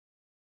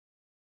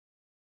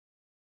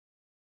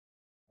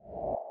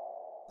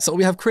So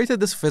we have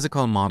created this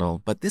physical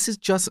model, but this is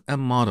just a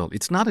model.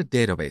 It's not a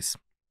database.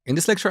 In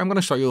this lecture, I'm going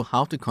to show you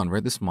how to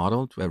convert this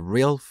model to a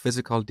real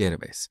physical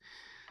database.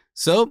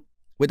 So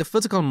with the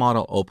physical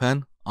model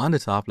open, on the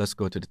top, let's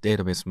go to the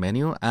database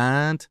menu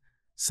and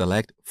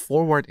select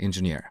Forward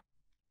Engineer.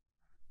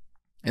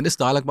 In this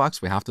dialog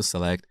box, we have to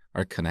select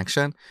our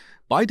connection.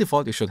 By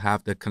default, you should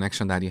have the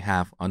connection that you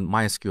have on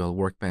MySQL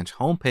Workbench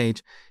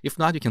homepage. If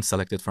not, you can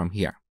select it from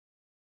here.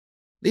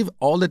 Leave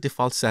all the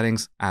default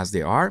settings as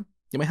they are.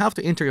 You may have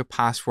to enter your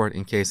password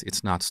in case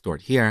it's not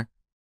stored here.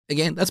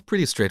 Again, that's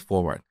pretty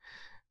straightforward.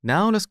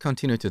 Now let's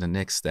continue to the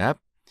next step.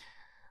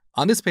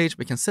 On this page,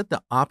 we can set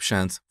the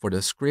options for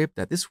the script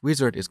that this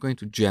wizard is going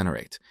to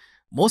generate.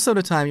 Most of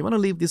the time, you want to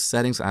leave these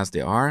settings as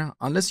they are,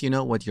 unless you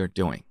know what you're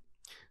doing.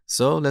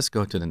 So let's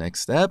go to the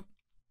next step.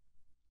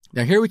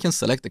 Now here we can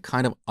select the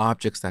kind of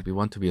objects that we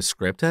want to be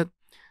scripted.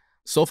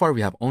 So far,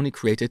 we have only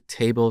created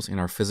tables in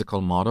our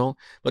physical model,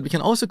 but we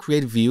can also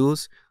create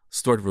views,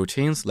 stored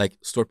routines like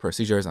stored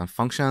procedures and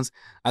functions,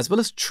 as well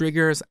as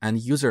triggers and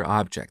user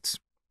objects.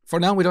 For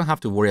now, we don't have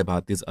to worry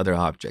about these other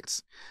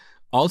objects.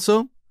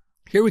 Also,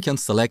 here we can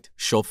select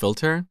Show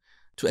Filter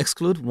to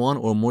exclude one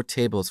or more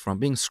tables from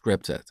being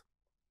scripted.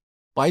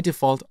 By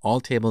default, all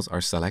tables are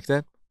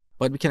selected,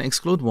 but we can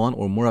exclude one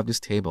or more of these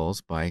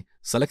tables by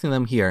selecting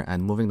them here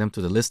and moving them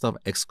to the list of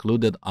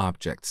excluded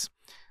objects.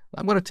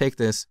 I'm going to take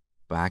this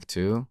back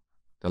to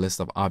the list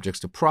of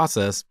objects to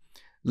process.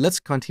 Let's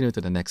continue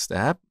to the next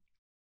step.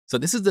 So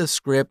this is the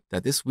script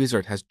that this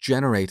wizard has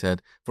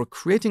generated for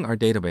creating our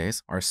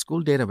database, our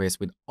school database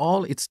with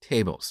all its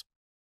tables.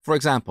 For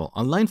example,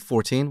 on line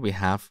 14, we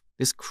have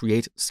this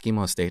create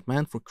schema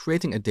statement for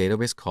creating a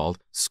database called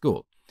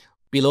school.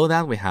 Below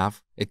that, we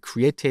have a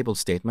create table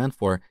statement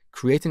for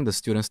creating the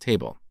students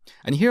table.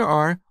 And here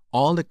are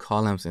all the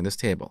columns in this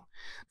table.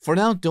 For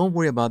now, don't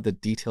worry about the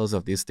details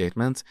of these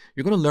statements.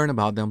 You're going to learn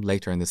about them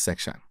later in this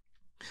section.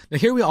 Now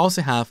here we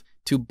also have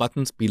two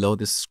buttons below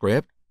this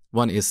script.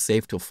 One is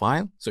Save to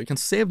File. So you can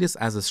save this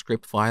as a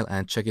script file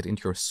and check it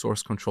into your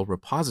source control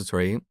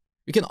repository.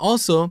 You can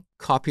also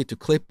copy it to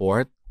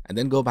clipboard and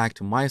then go back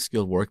to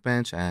MySQL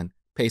Workbench and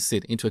paste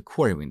it into a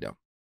query window.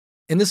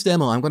 In this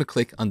demo, I'm going to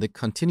click on the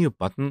Continue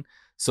button.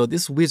 So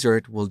this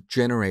wizard will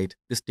generate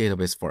this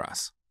database for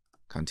us.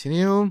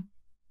 Continue.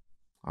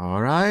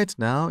 All right,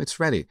 now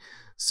it's ready.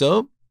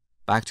 So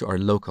back to our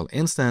local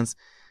instance.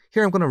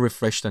 Here, I'm going to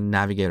refresh the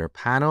Navigator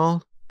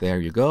panel.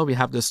 There you go. We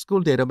have the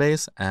school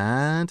database,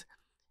 and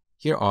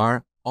here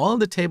are all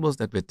the tables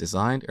that we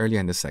designed earlier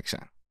in this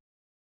section.